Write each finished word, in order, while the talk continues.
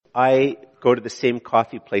I go to the same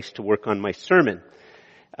coffee place to work on my sermon.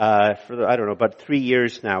 For about 3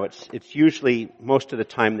 years now. It's usually most of the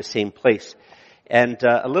time the same place. And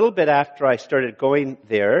a little bit after I started going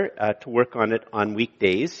there to work on it on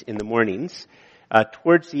weekdays in the mornings,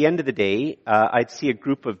 towards the end of the day, I'd see a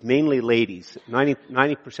group of mainly ladies.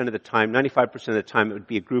 90% of the time, 95% of the time, it would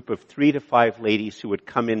be a group of 3 to 5 ladies who would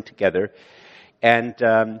come in together. And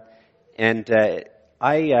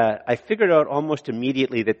I figured out almost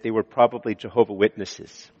immediately that they were probably Jehovah's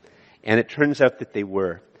Witnesses. And it turns out that they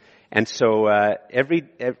were. And so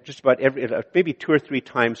maybe 2 or 3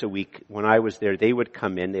 times a week when I was there, they would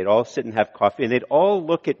come in, they'd all sit and have coffee, and they'd all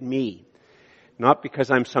look at me. Not because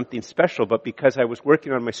I'm something special, but because I was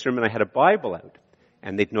working on my sermon, I had a Bible out.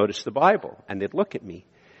 And they'd notice the Bible, and they'd look at me.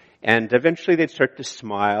 And eventually they'd start to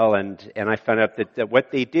smile, and I found out that what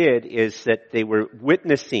they did is that they were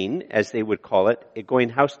witnessing, as they would call it, going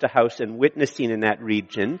house to house and witnessing in that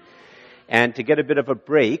region. And to get a bit of a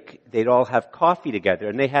break, they'd all have coffee together.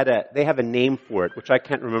 And they have a name for it, which I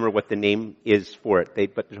can't remember what the name is for it.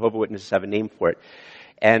 But the Jehovah's Witnesses have a name for it.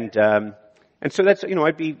 And so that's,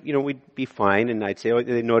 we'd be fine. And I'd say,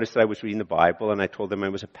 they noticed that I was reading the Bible, and I told them I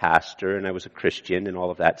was a pastor and I was a Christian and all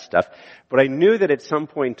of that stuff. But I knew that at some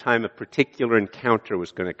point in time, a particular encounter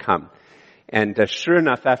was going to come. And sure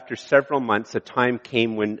enough, after several months, a time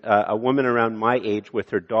came when a woman around my age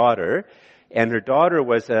with her daughter, and her daughter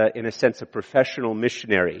was, in a sense, a professional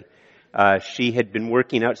missionary. She had been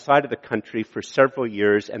working outside of the country for several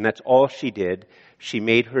years, and that's all she did. She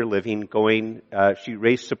made her living she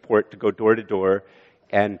raised support to go door to door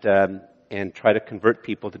and try to convert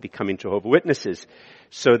people to becoming Jehovah's Witnesses.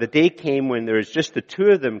 So the day came when there was just the 2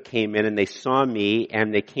 of them came in, and they saw me,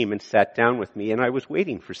 and they came and sat down with me, and I was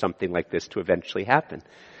waiting for something like this to eventually happen.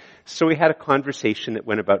 So we had a conversation that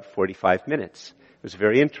went about 45 minutes. It was a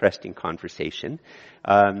very interesting conversation.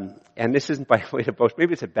 And this isn't by the way to boast.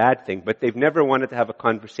 Maybe it's a bad thing, but they've never wanted to have a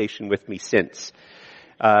conversation with me since.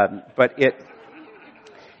 And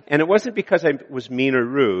it wasn't because I was mean or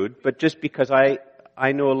rude, but just because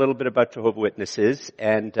I know a little bit about Jehovah's Witnesses,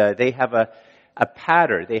 and they have a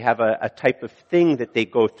pattern. They have a type of thing that they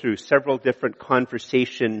go through, several different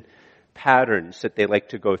conversation patterns that they like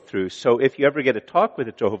to go through. So if you ever get a talk with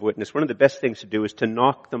a Jehovah's Witness, one of the best things to do is to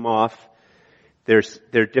knock them off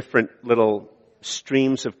their different little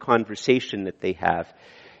streams of conversation that they have.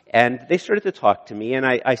 And they started to talk to me, and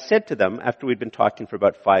I said to them, after we'd been talking for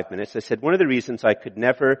about 5 minutes, I said, one of the reasons I could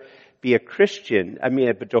never be a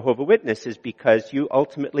Jehovah's Witness is because you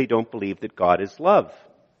ultimately don't believe that God is love.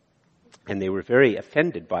 And they were very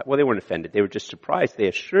offended by it. Well, they weren't offended. They were just surprised. They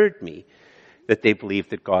assured me that they believed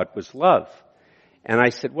that God was love. And I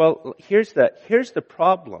said, well, here's the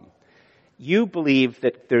problem. You believe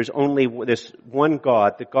that there's only this one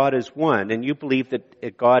God, that God is one, and you believe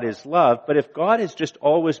that God is love. But if God has just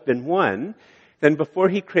always been one, then before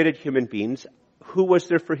he created human beings, who was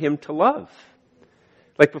there for him to love?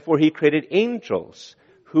 Like before he created angels,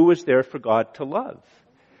 who was there for God to love?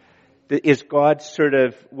 Was God sort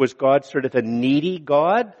of a needy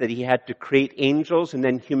God, that he had to create angels and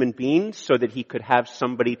then human beings so that he could have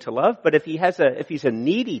somebody to love? But if he's a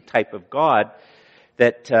needy type of God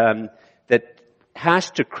that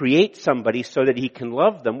has to create somebody so that he can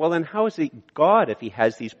love them, well then how is he God if he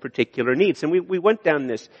has these particular needs? And we went down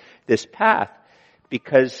this path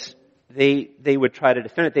because they would try to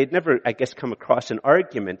defend it. They'd never, I guess, come across an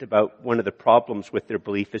argument about one of the problems with their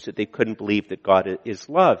belief is that they couldn't believe that God is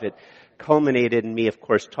love. It culminated in me, of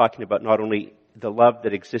course, talking about not only the love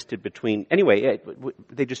that existed between, anyway,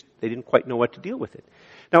 they didn't quite know what to deal with it.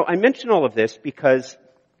 Now, I mention all of this because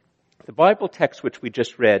the Bible text which we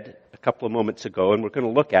just read a couple of moments ago, and we're going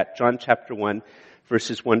to look at, John chapter 1,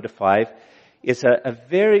 verses 1 to 5, is a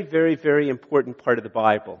very, very, very important part of the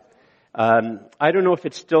Bible. I don't know if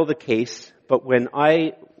it's still the case, but when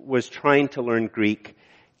I was trying to learn Greek,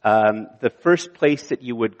 the first place that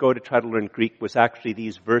you would go to try to learn Greek was actually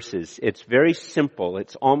these verses. It's very simple.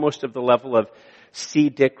 It's almost of the level of see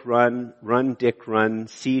Dick run Dick run,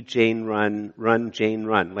 see Jane run Jane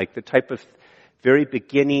run. Like the type of very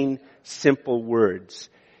beginning, simple words.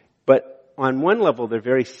 But on one level, they're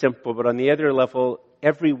very simple, but on the other level,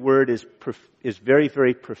 every word is very,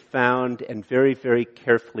 very profound and very, very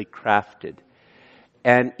carefully crafted.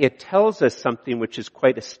 And it tells us something which is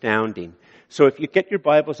quite astounding. So if you get your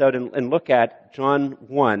Bibles out and look at John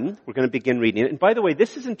 1, we're going to begin reading it. And by the way,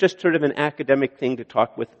 this isn't just sort of an academic thing to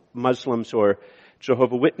talk with Muslims or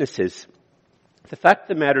Jehovah's Witnesses. The fact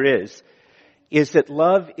of the matter is that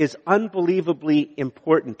love is unbelievably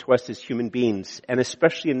important to us as human beings, and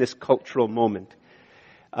especially in this cultural moment.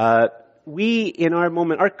 We, in our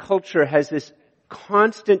moment, our culture has this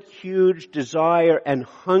constant, huge desire and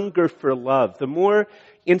hunger for love. The more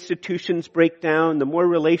institutions break down, the more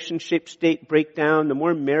relationships break down, the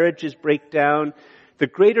more marriages break down, the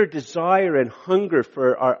greater desire and hunger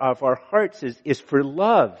of our hearts is for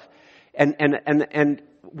love. And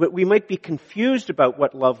we might be confused about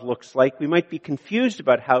what love looks like. We might be confused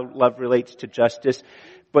about how love relates to justice.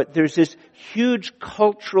 But there's this huge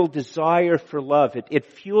cultural desire for love. It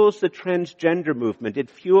fuels the transgender movement. It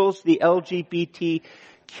fuels the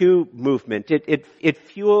LGBTQ movement. It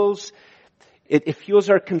fuels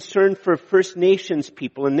our concern for First Nations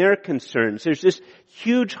people and their concerns. There's this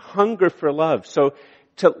huge hunger for love. So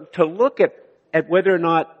to look at whether or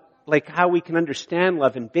not, like, how we can understand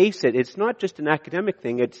love and base it, it's not just an academic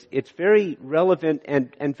thing. It's very relevant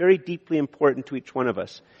and very deeply important to each one of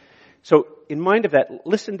us. So in mind of that,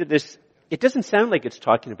 listen to this. It doesn't sound like it's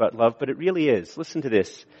talking about love, but it really is. Listen to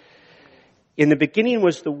this. In the beginning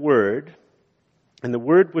was the Word, and the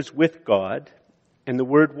Word was with God, and the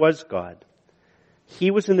Word was God. He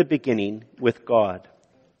was in the beginning with God.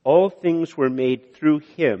 All things were made through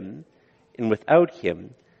Him, and without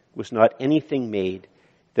Him was not anything made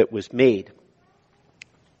that was made.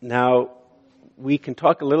 Now, we can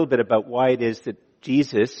talk a little bit about why it is that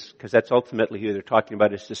Jesus, because that's ultimately who they're talking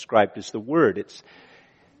about, is described as the Word.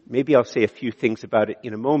 Maybe I'll say a few things about it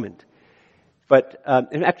in a moment. But,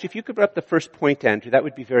 and actually, if you could bring up the first point, Andrew, that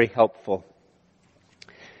would be very helpful.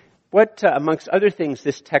 What, amongst other things,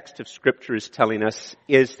 this text of Scripture is telling us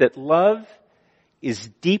is that love is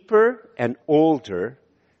deeper and older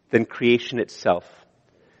than creation itself.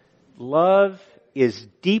 Love is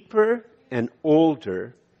deeper and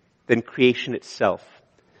older than creation itself.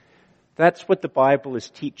 That's what the Bible is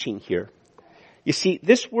teaching here. You see,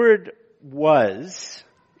 this word was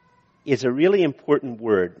is a really important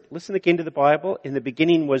word. Listen again to the Bible. In the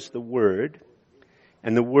beginning was the Word,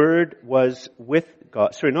 and the Word was with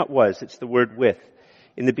God. Sorry, not was, it's the word with.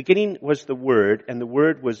 In the beginning was the Word, and the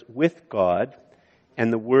Word was with God,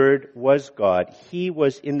 and the Word was God. He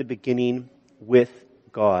was in the beginning with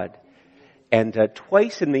God. And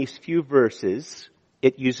twice in these few verses,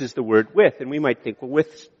 it uses the word with. And we might think, well,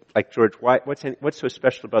 with, like George, what's so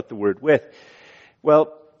special about the word with?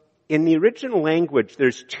 Well, in the original language,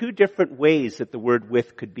 there's two different ways that the word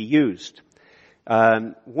with could be used.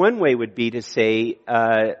 One way would be to say,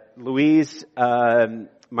 Louise,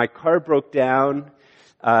 my car broke down.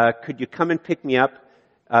 Could you come and pick me up?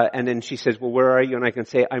 And then she says, well, where are you? And I can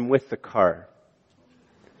say, I'm with the car.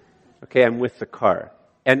 Okay, I'm with the car.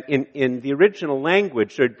 And in the original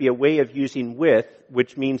language, there'd be a way of using with,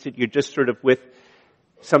 which means that you're just sort of with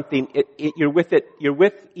something, you're with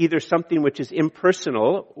either something which is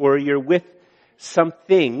impersonal, or you're with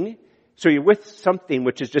something, so you're with something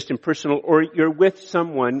which is just impersonal, or you're with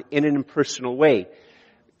someone in an impersonal way.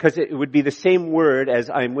 Because it would be the same word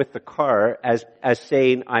as I'm with the car as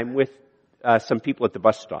saying I'm with some people at the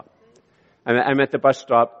bus stop. I'm at the bus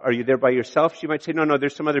stop. Are you there by yourself? She might say, no,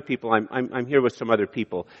 there's some other people. I'm here with some other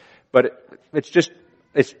people. But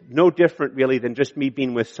it's no different really than just me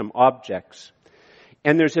being with some objects.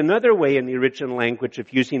 And there's another way in the original language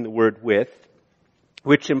of using the word with,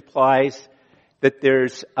 which implies that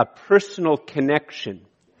there's a personal connection.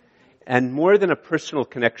 And more than a personal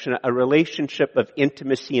connection, a relationship of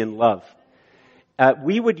intimacy and love.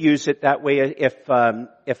 We would use it that way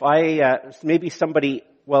if maybe somebody,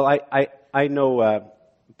 well, I know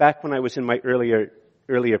back when I was in my earlier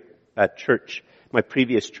church, my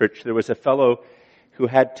previous church, there was a fellow who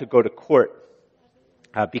had to go to court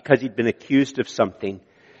because he'd been accused of something.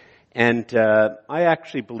 And I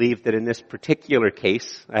actually believe that in this particular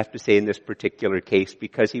case, I have to say in this particular case,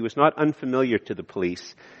 because he was not unfamiliar to the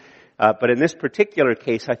police, but in this particular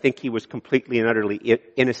case, I think he was completely and utterly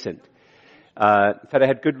innocent. In fact, I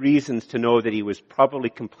had good reasons to know that he was probably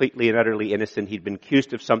completely and utterly innocent. He'd been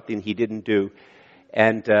accused of something he didn't do.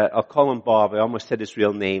 And I'll call him Bob. I almost said his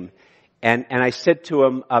real name. And I said to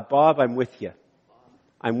him, Bob, I'm with you.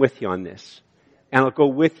 I'm with you on this. And I'll go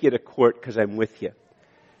with you to court because I'm with you.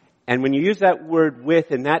 And when you use that word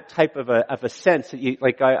with in that type of a sense,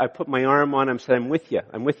 I put my arm on him and said, I'm with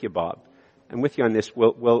you, Bob. I'm with you on this.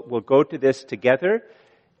 We'll go to this together,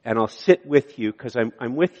 and I'll sit with you because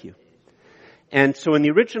I'm with you. And so in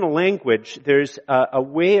the original language, there's a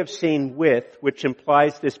way of saying with, which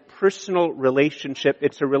implies this personal relationship.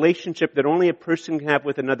 It's a relationship that only a person can have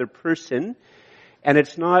with another person. And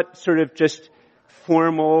it's not sort of just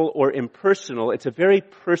formal or impersonal. It's a very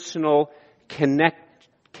personal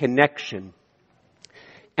connection.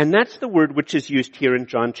 And that's the word which is used here in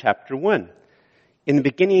John chapter 1. In the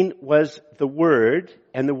beginning was the Word,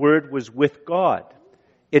 and the Word was with God.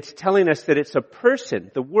 It's telling us that it's a person,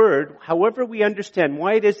 the Word, however we understand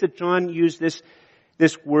why it is that John used this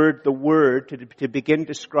word, the Word, to begin to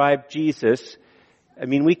describe Jesus. I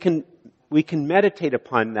mean, we can meditate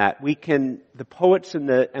upon that. The poets and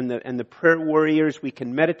the prayer warriors, we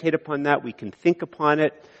can meditate upon that. We can think upon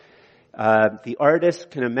it. The artists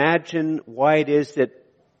can imagine why it is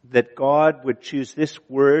that God would choose this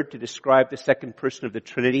word to describe the second person of the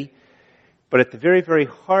Trinity. But at the very, very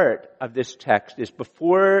heart of this text is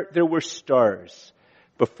before there were stars,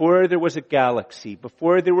 before there was a galaxy,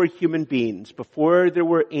 before there were human beings, before there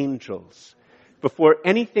were angels, before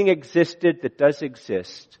anything existed that does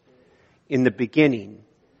exist, in the beginning,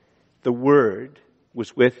 the Word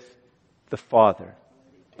was with the Father,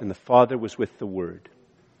 and the Father was with the Word.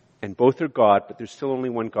 And both are God, but there's still only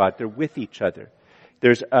one God. They're with each other.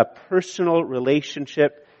 There's a personal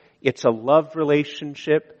relationship. It's a love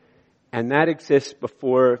relationship. And that exists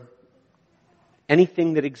before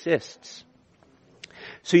anything that exists.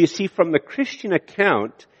 So you see, from the Christian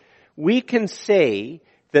account, we can say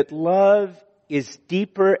that love is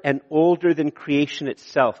deeper and older than creation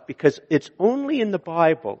itself, because it's only in the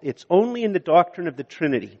Bible, it's only in the doctrine of the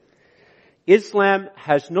Trinity. Islam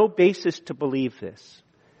has no basis to believe this.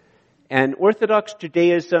 And Orthodox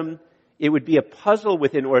Judaism, it would be a puzzle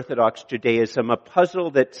within Orthodox Judaism, a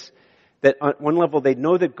puzzle that on one level they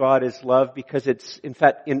know that God is love because it's, in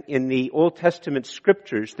fact, in the Old Testament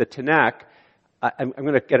scriptures, the Tanakh, I'm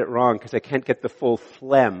going to get it wrong because I can't get the full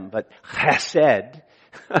phlegm, but chesed,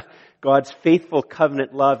 God's faithful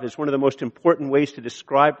covenant love, is one of the most important ways to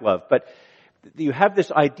describe love. But you have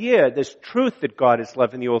this idea, this truth that God is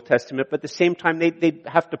love in the Old Testament, but at the same time they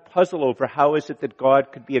have to puzzle over how is it that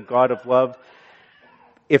God could be a God of love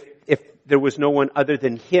if there was no one other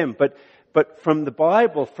than Him. But from the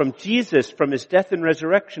Bible, from Jesus, from His death and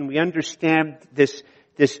resurrection, we understand this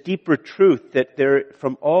deeper truth that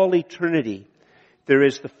from all eternity, there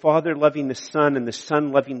is the Father loving the Son and the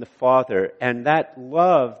Son loving the Father. And that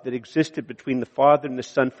love that existed between the Father and the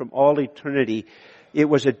Son from all eternity, it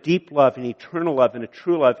was a deep love, an eternal love, and a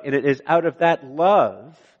true love. And it is out of that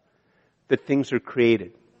love that things are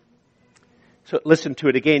created. So listen to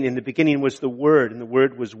it again. In the beginning was the Word, and the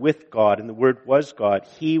Word was with God, and the Word was God.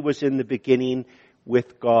 He was in the beginning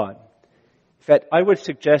with God. In fact, I would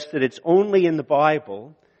suggest that it's only in the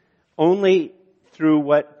Bible, only through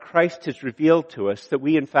what Christ has revealed to us, that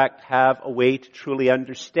we in fact have a way to truly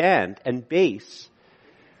understand and base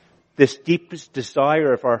this deepest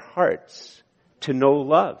desire of our hearts to know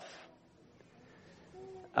love.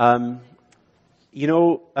 The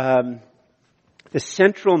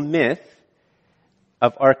central myth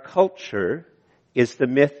of our culture is the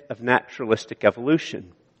myth of naturalistic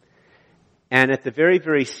evolution. And at the very,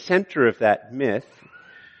 very center of that myth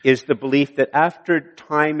is the belief that after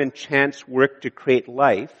time and chance worked to create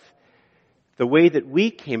life, the way that we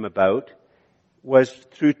came about was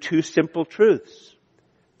through two simple truths.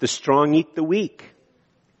 The strong eat the weak.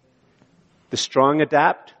 The strong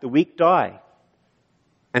adapt, the weak die.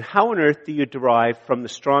 And how on earth do you derive from the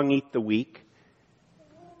strong eat the weak,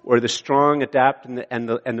 or the strong adapt and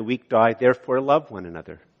the weak die, therefore love one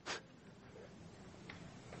another?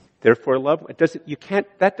 Therefore love,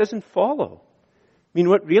 that doesn't follow. I mean,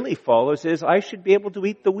 what really follows is I should be able to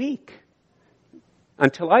eat the weak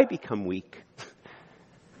until I become weak.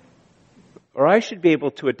 Or I should be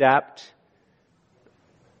able to adapt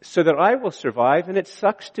so that I will survive, and it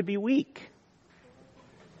sucks to be weak.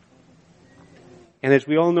 And as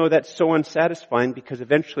we all know, that's so unsatisfying, because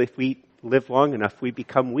eventually if we live long enough, we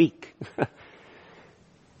become weak.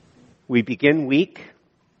 We begin weak.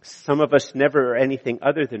 Some of us never are anything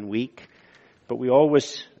other than weak, but we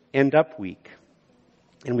always end up weak.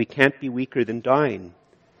 And we can't be weaker than dying.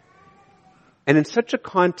 And in such a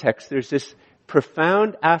context, there's this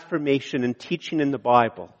profound affirmation and teaching in the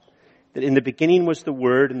Bible that in the beginning was the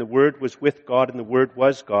Word, and the Word was with God, and the Word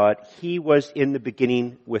was God. He was in the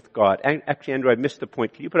beginning with God. And actually, Andrew, I missed the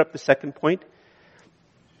point. Can you put up the second point?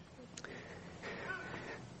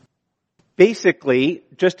 Basically,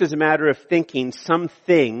 just as a matter of thinking,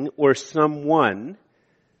 something or someone,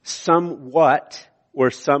 somewhat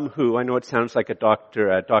or some who, I know it sounds like a Dr.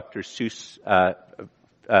 Seuss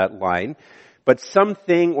line, but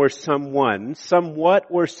something or someone, somewhat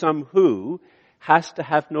or some who, has to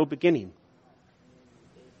have no beginning.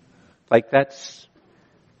 Like that's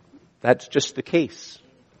just the case.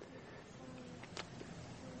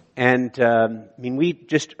 And we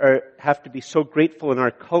just have to be so grateful in our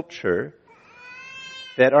culture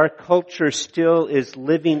that our culture still is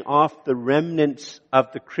living off the remnants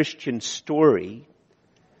of the Christian story,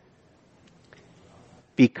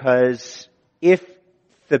 because if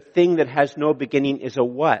the thing that has no beginning is a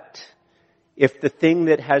what, if the thing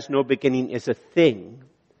that has no beginning is a thing,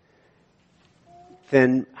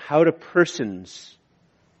 then how do persons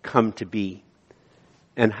come to be?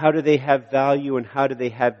 And how do they have value, and how do they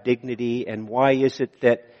have dignity? And why is it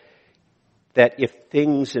that if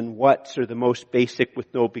things and whats are the most basic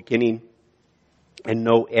with no beginning and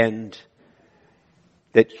no end,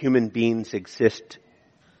 that human beings exist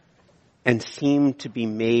and seem to be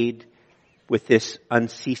made with this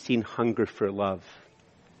unceasing hunger for love?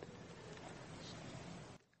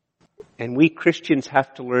 And we Christians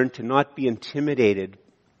have to learn to not be intimidated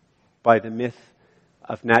by the myth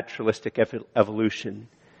of naturalistic evolution,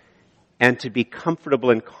 and to be comfortable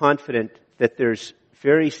and confident that there's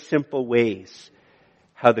very simple ways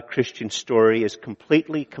how the Christian story is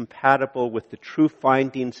completely compatible with the true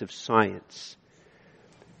findings of science,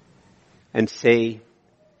 and say,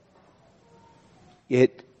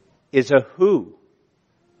 it is a who,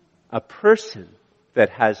 a person that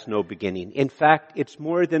has no beginning. In fact, it's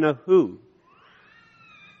more than a who.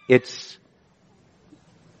 It's,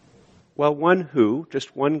 well, one who,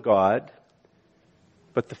 just one God,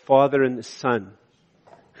 but the Father and the Son,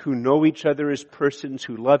 who know each other as persons,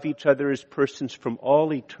 who love each other as persons from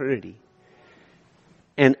all eternity.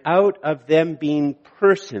 And out of them being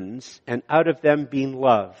persons, and out of them being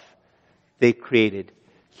love, they created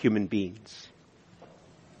human beings.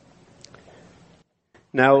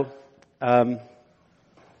 Now, I'm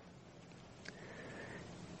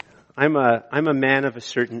a man of a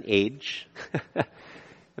certain age,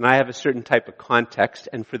 and I have a certain type of context.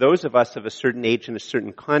 And for those of us of a certain age and a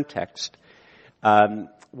certain context,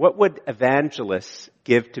 what would evangelists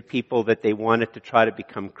give to people that they wanted to try to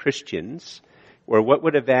become Christians? Or what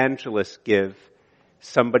would evangelists give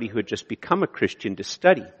somebody who had just become a Christian to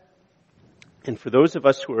study? And for those of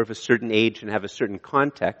us who are of a certain age and have a certain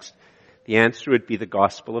context, the answer would be the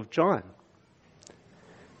Gospel of John.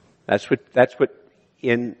 That's what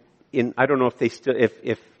in I don't know if they still,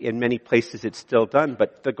 if in many places it's still done,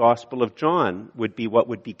 but the Gospel of John would be what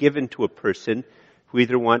would be given to a person who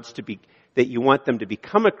either wants to be, that you want them to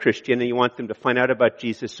become a Christian and you want them to find out about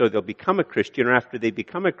Jesus so they'll become a Christian, or after they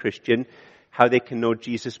become a Christian, how they can know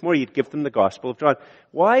Jesus more. You'd give them the Gospel of John.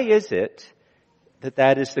 Why is it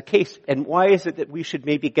that is the case? And why is it that we should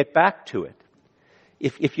maybe get back to it?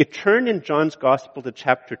 If you turn in John's Gospel to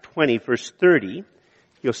chapter 20, verse 30,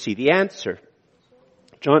 you'll see the answer.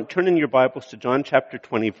 Turn in your Bibles to John chapter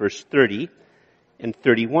 20, verse 30 and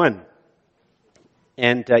 31.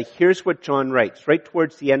 And here's what John writes, right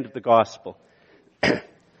towards the end of the Gospel.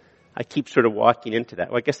 I keep sort of walking into that.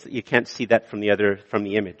 Well, I guess you can't see that from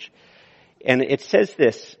the image. And it says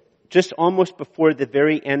this, just almost before the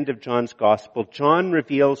very end of John's Gospel, John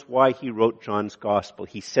reveals why he wrote John's Gospel.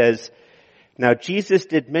 He says, "Now Jesus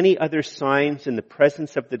did many other signs in the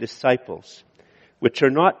presence of the disciples, which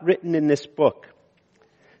are not written in this book.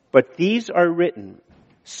 But these are written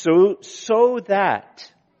so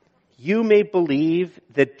that you may believe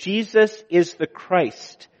that Jesus is the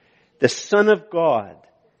Christ, the Son of God,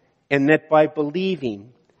 and that by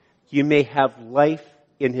believing you may have life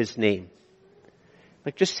in His name."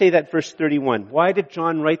 Like, just say that verse 31. Why did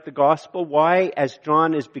John write the Gospel? Why, as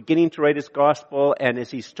John is beginning to write his Gospel, and as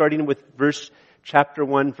he's starting with chapter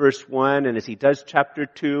 1, verse 1, and as he does chapter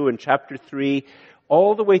 2 and chapter 3,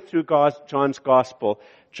 all the way through John's Gospel,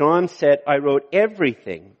 John said, I wrote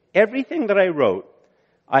everything that I wrote,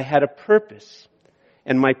 I had a purpose.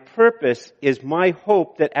 And my purpose is my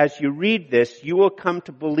hope that as you read this, you will come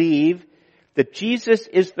to believe that Jesus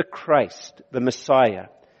is the Christ, the Messiah,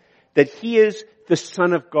 that He is the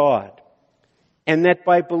Son of God, and that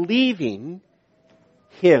by believing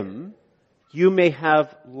Him, you may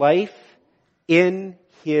have life in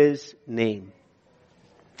His name.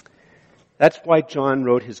 That's why John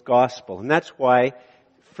wrote his Gospel, and that's why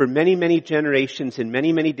for many, many generations in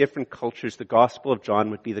many, many different cultures, the Gospel of John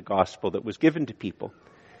would be the Gospel that was given to people.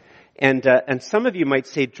 And some of you might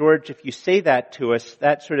say, George, if you say that to us,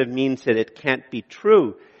 that sort of means that it can't be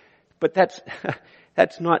true. But that's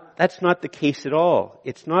not the case at all.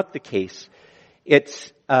 It's not the case.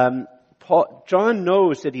 It's John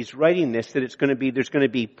knows that he's writing this, that there's going to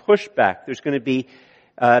be pushback. There's going to be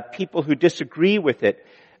people who disagree with it.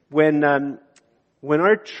 When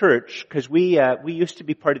our church, because we used to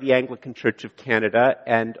be part of the Anglican Church of Canada,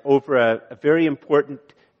 and over a very important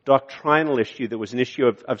doctrinal issue that was an issue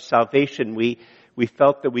of salvation, we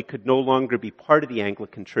felt that we could no longer be part of the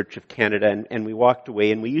Anglican Church of Canada, and we walked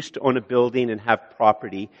away. And we used to own a building and have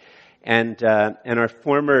property, and our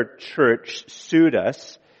former church sued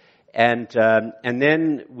us, and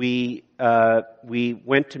then we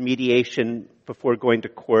went to mediation before going to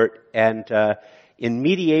court, and In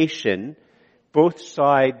mediation, both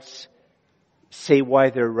sides say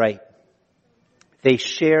why they're right. They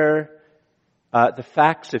share the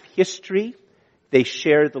facts of history. They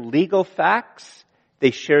share the legal facts.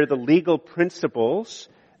 They share the legal principles.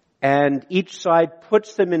 And each side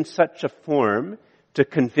puts them in such a form to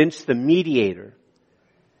convince the mediator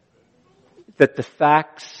that the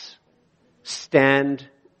facts stand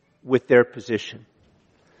with their position.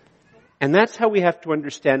 And that's how we have to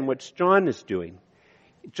understand what John is doing.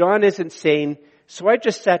 John isn't saying, so I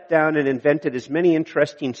just sat down and invented as many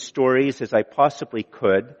interesting stories as I possibly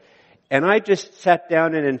could, and I just sat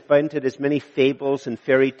down and invented as many fables and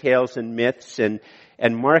fairy tales and myths and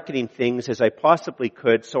marketing things as I possibly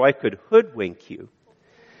could so I could hoodwink you.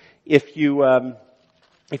 If you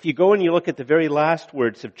go and you look at the very last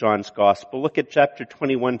words of John's Gospel, look at chapter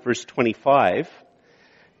 21, verse 25,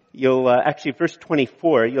 verse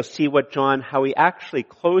 24, you'll see how he actually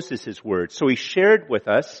closes his words. So he shared with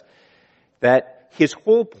us that his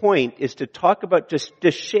whole point is to talk about, just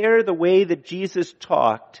to share the way that Jesus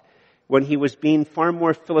talked when he was being far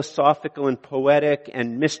more philosophical and poetic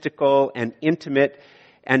and mystical and intimate,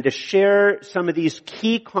 and to share some of these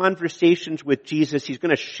key conversations with Jesus. He's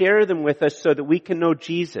going to share them with us so that we can know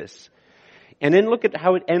Jesus. And then look at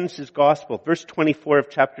how it ends his gospel. Verse 24 of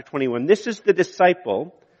chapter 21. This is the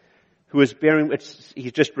disciple who is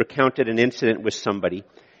he just recounted an incident with somebody.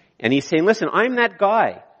 And he's saying, listen, I'm that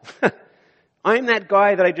guy. I'm that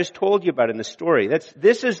guy that I just told you about in the story.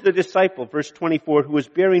 This is the disciple, verse 24, who is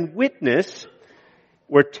bearing witness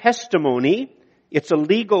or testimony. It's a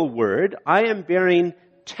legal word. I am bearing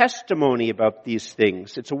testimony about these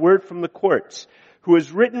things. It's a word from the courts. Who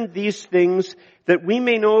has written these things that we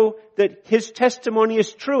may know that his testimony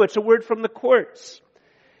is true. It's a word from the courts.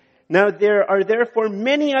 Now there are therefore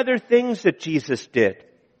many other things that Jesus did.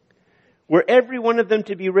 Were every one of them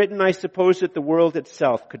to be written, I suppose that the world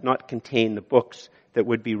itself could not contain the books that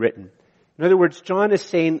would be written. In other words, John is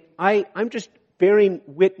saying, I'm just bearing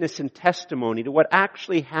witness and testimony to what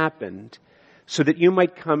actually happened so that you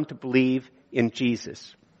might come to believe in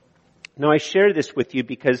Jesus. Now I share this with you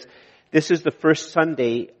because this is the first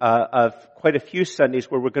Sunday of quite a few Sundays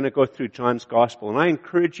where we're going to go through John's Gospel, and I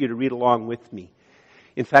encourage you to read along with me.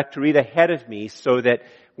 In fact, to read ahead of me so that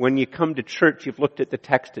when you come to church, you've looked at the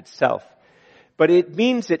text itself. But it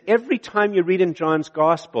means that every time you read in John's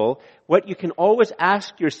Gospel, what you can always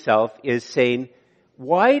ask yourself is saying,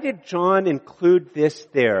 why did John include this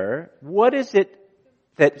there? What is it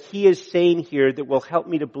that he is saying here that will help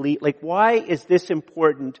me to believe? Why is this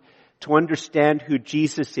important to understand who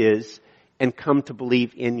Jesus is and come to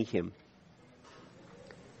believe in him?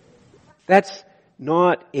 That's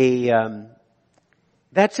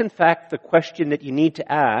in fact the question that you need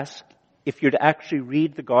to ask if you're to actually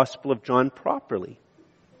read the Gospel of John properly.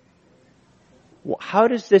 Well, how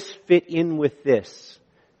does this fit in with this?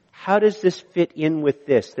 How does this fit in with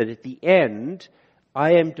this? That at the end,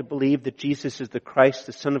 I am to believe that Jesus is the Christ,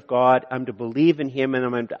 the Son of God. I'm to believe in him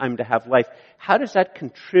and I'm to have life. How does that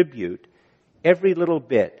contribute every little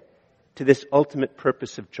bit to this ultimate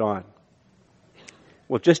purpose of John?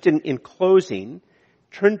 Well, just in closing,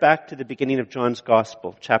 turn back to the beginning of John's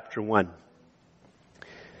Gospel, chapter 1.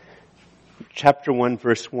 Chapter 1,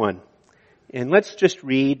 verse 1. And let's just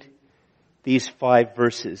read these 5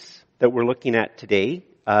 verses that we're looking at today.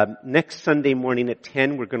 Next Sunday morning at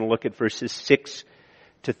 10, we're going to look at verses 6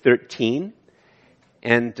 to 13.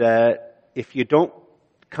 And if you don't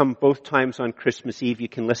come both times on Christmas Eve, you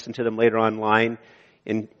can listen to them later online.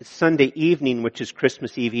 And Sunday evening, which is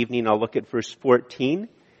Christmas Eve evening, I'll look at verse 14.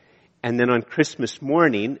 And then on Christmas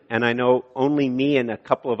morning, and I know only me and a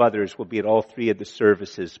couple of others will be at all 3 of the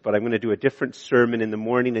services, but I'm going to do a different sermon in the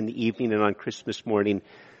morning and the evening, and on Christmas morning,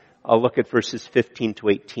 I'll look at verses 15 to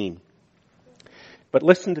 18. But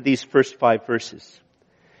listen to these first 5 verses.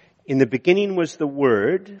 In the beginning was the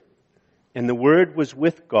Word, and the Word was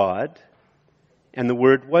with God, and the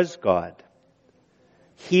Word was God.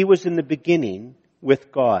 He was in the beginning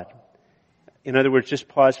with God. In other words, just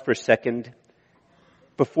pause for a second.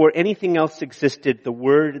 Before anything else existed, the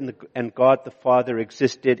Word and God the Father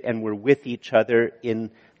existed and were with each other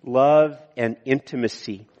in love and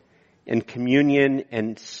intimacy and communion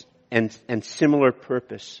and similar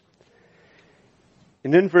purpose.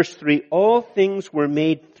 And then verse 3, all things were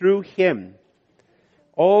made through him.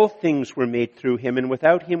 All things were made through him, and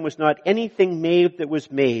without him was not anything made that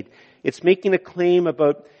was made. It's making a claim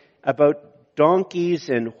about donkeys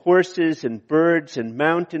and horses and birds and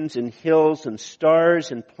mountains and hills and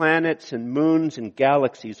stars and planets and moons and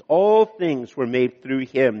galaxies. All things were made through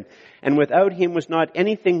him, and without him was not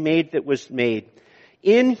anything made that was made.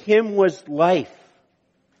 In him was life,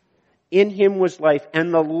 In him was life,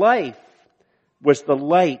 and the life was the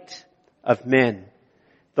light of men.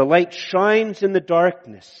 The light shines in the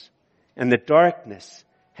darkness, and the darkness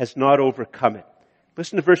has not overcome it.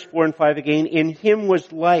 Listen to verse 4 and 5 again. In him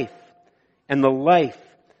was life, and the life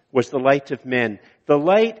was the light of men. The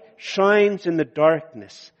light shines in the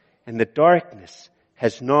darkness, and the darkness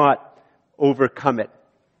has not overcome it.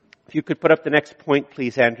 If you could put up the next point,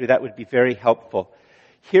 please, Andrew, that would be very helpful.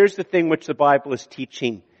 Here's the thing which the Bible is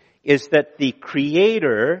teaching, is that the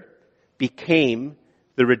Creator became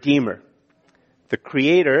the Redeemer. The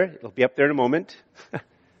Creator, it'll be up there in a moment.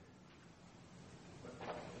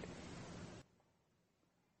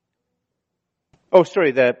 Oh,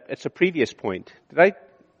 sorry, it's a previous point. Did I?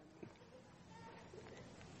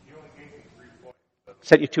 You only gave me 3 points.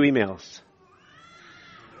 Sent you 2 emails.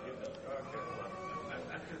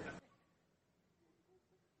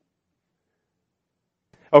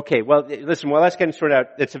 Okay, well, listen, while that's getting sorted out,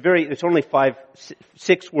 it's only 5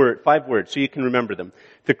 words, so you can remember them.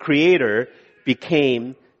 The Creator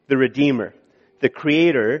became the Redeemer. The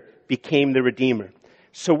Creator became the Redeemer.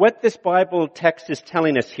 So what this Bible text is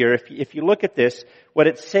telling us here, if you look at this, what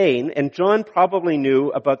it's saying, and John probably knew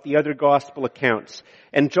about the other gospel accounts,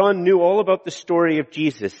 and John knew all about the story of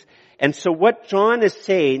Jesus. And so what John is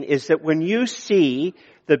saying is that when you see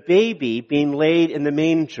the baby being laid in the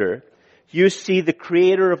manger, you see the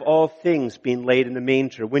Creator of all things being laid in the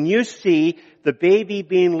manger. When you see the baby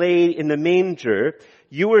being laid in the manger,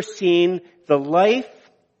 you are seeing the life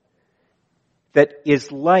that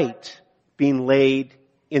is light being laid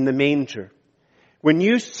in the manger. When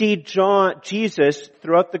you see Jesus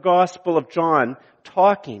throughout the Gospel of John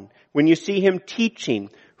talking, when you see him teaching,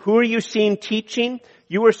 who are you seeing teaching?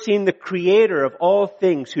 You are seeing the Creator of all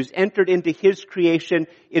things who's entered into his creation.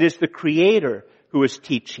 It is the Creator who is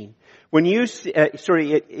teaching. When you see,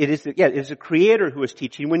 it is the Creator who is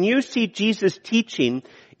teaching. When you see Jesus teaching,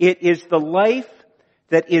 it is the life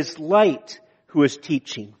that is light who is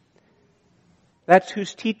teaching. That's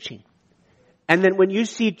who's teaching. And then when you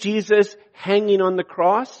see Jesus hanging on the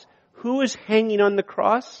cross, who is hanging on the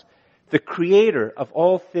cross? The Creator of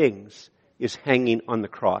all things is hanging on the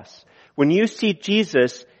cross. When you see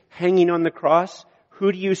Jesus hanging on the cross,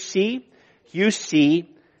 who do you see? You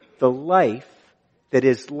see the life that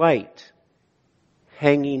is light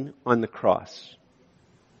hanging on the cross.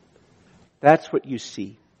 That's what you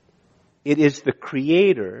see. It is the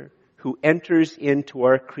Creator who enters into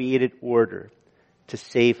our created order to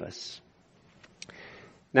save us.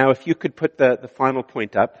 Now, if you could put the final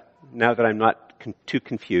point up, now that I'm not too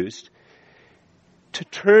confused. To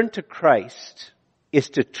turn to Christ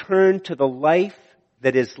is to turn to the life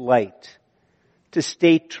that is light. To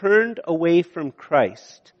stay turned away from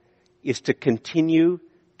Christ is to continue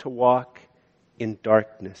to walk in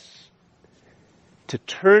darkness. To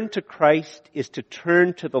turn to Christ is to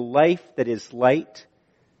turn to the life that is light.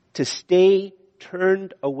 To stay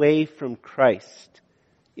turned away from Christ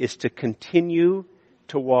is to continue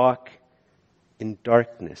to walk in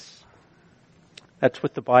darkness. That's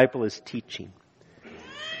what the Bible is teaching.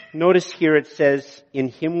 Notice here it says, in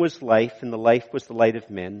him was life, and the life was the light of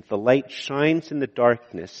men. The light shines in the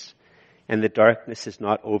darkness, and the darkness has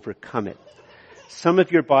not overcome it. Some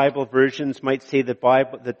of your Bible versions might say that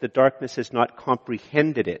the darkness has not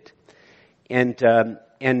comprehended it.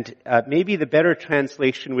 And maybe the better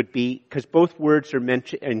translation would be, because both words are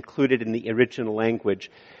included in the original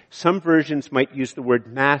language, some versions might use the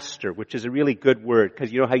word master, which is a really good word,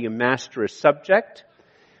 because you know how you master a subject,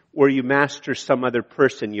 or you master some other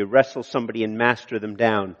person, you wrestle somebody and master them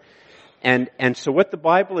down. And so what the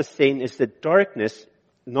Bible is saying is that darkness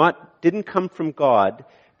didn't come from God.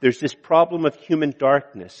 There's this problem of human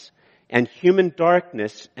darkness. And human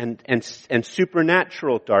darkness and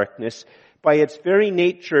supernatural darkness, by its very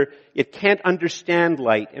nature, it can't understand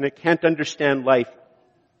light and it can't understand life.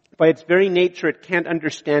 By its very nature, it can't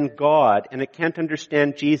understand God and it can't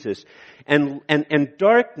understand Jesus. And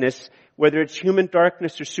darkness, whether it's human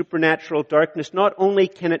darkness or supernatural darkness, not only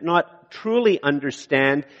can it not truly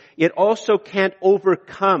understand, it also can't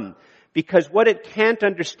overcome. Because what it can't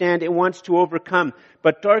understand, it wants to overcome.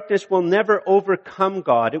 But darkness will never overcome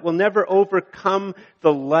God. It will never overcome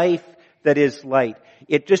the life that is light.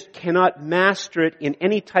 It just cannot master it in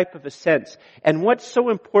any type of a sense. And what's so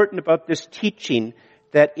important about this teaching,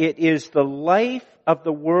 that it is the life of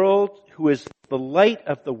the world, who is the light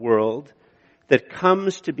of the world, that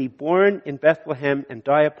comes to be born in Bethlehem and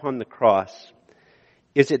die upon the cross,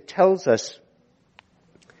 is it tells us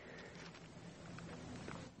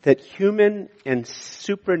that human and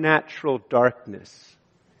supernatural darkness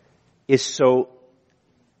is so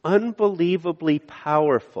unbelievably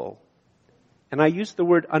powerful And I use the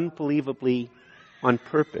word unbelievably on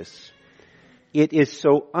purpose. It is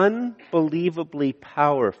so unbelievably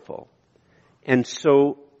powerful and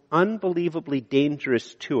so unbelievably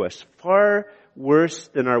dangerous to us, far worse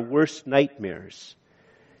than our worst nightmares,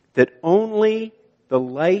 that only the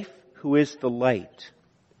life who is the light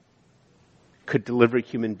could deliver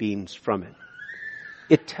human beings from it.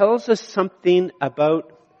 It tells us something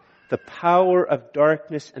about the power of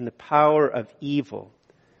darkness and the power of evil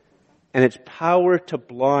and its power to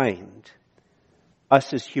blind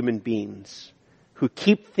us as human beings who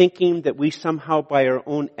keep thinking that we somehow by our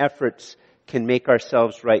own efforts can make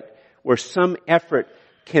ourselves right, or some effort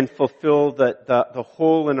can fulfill the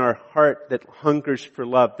hole in our heart that hungers for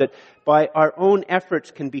love, that by our own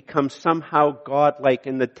efforts can become somehow godlike.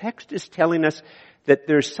 And the text is telling us that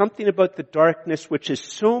there's something about the darkness which is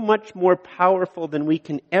so much more powerful than we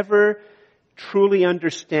can ever truly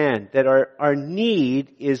understand, that our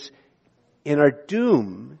need is, in our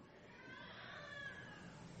doom,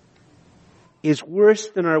 is worse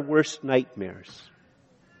than our worst nightmares.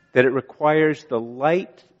 That it requires the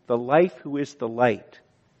light, the life who is the light,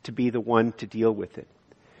 to be the one to deal with it.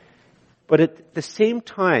 But at the same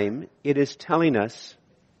time, it is telling us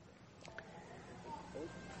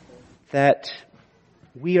that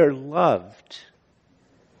we are loved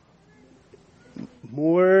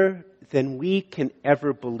more than we can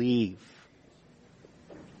ever believe.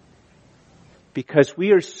 Because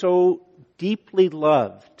we are so deeply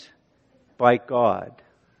loved by God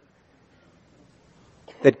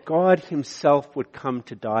that God himself would come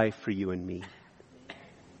to die for you and me.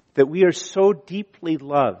 That we are so deeply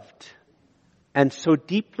loved and so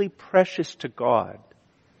deeply precious to God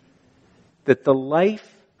that the life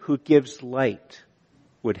who gives light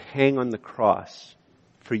would hang on the cross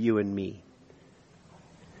for you and me.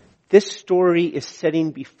 This story is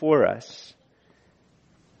setting before us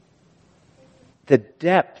the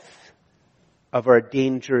depth of our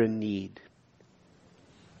danger and need,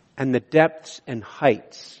 and the depths and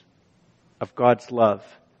heights of God's love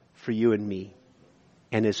for you and me,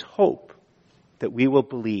 and his hope that we will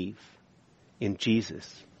believe in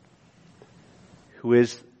Jesus, who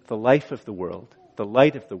is the life of the world, the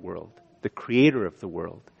light of the world, the creator of the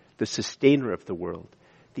world, the sustainer of the world,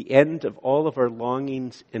 the end of all of our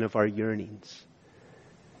longings and of our yearnings.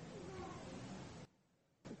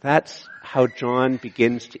 That's how John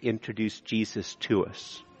begins to introduce Jesus to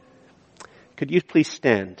us. Could you please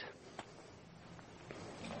stand?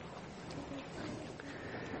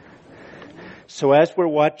 So as we're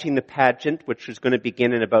watching the pageant, which is going to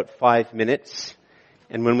begin in about 5 minutes,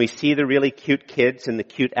 and when we see the really cute kids and the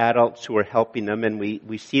cute adults who are helping them, and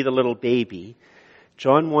we see the little baby,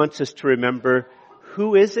 John wants us to remember,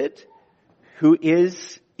 who is it who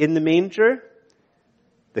is in the manger?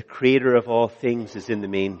 The creator of all things is in the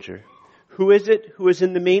manger. Who is it who is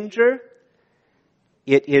in the manger?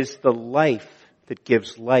 It is the life that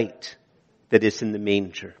gives light that is in the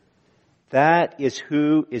manger. That is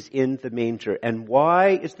who is in the manger. And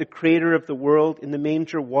why is the creator of the world in the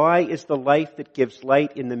manger? Why is the life that gives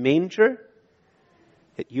light in the manger?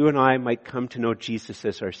 That you and I might come to know Jesus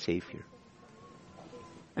as our Savior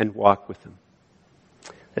and walk with him.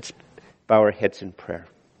 Let's bow our heads in prayer.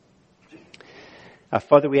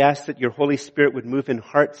 Father, we ask that your Holy Spirit would move in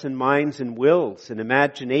hearts and minds and wills and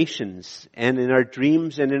imaginations and in our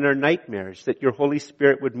dreams and in our nightmares, that your Holy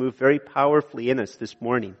Spirit would move very powerfully in us this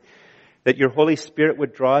morning, that your Holy Spirit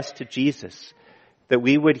would draw us to Jesus, that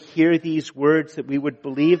we would hear these words, that we would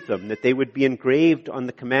believe them, that they would be engraved on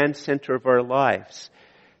the command center of our lives,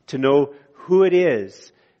 to know who it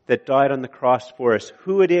is that died on the cross for us,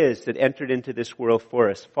 who it is that entered into this world for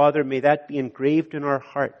us. Father, may that be engraved in our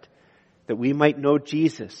heart, that we might know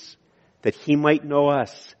Jesus, that he might know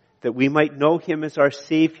us, that we might know him as our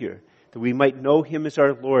Savior, that we might know him as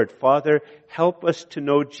our Lord. Father, help us to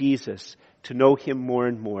know Jesus, to know him more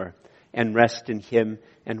and more, and rest in him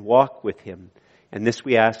and walk with him. And this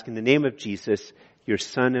we ask in the name of Jesus, your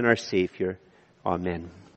Son and our Savior. Amen.